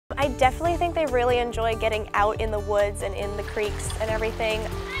I definitely think they really enjoy getting out in the woods and in the creeks and everything.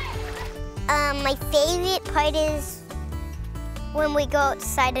 My favorite part is when we go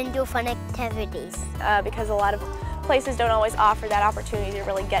outside and do fun activities. Because a lot of places don't always offer that opportunity to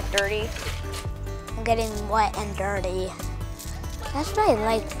really get dirty. Getting wet and dirty. That's what I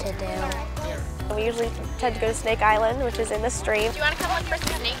like to do. We usually tend to go to Snake Island, which is in the stream. Do you want to come look for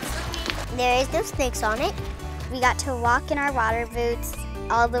some snakes with me? There is no snakes on it. We got to walk in our water boots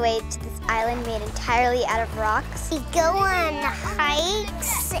all the way to this island made entirely out of rocks. We go on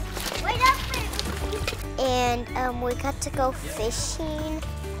hikes. And we got to go fishing.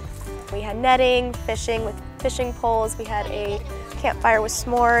 We had netting, fishing with fishing poles. We had a campfire with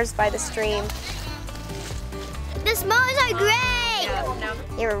s'mores by the stream. The s'mores are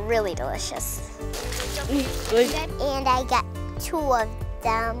great! They were really delicious. And I got 2 of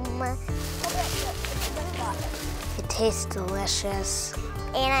them. It tastes delicious.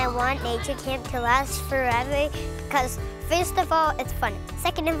 And I want nature camp to last forever because first of all, it's fun.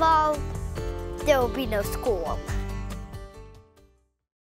 Second of all, there will be no school.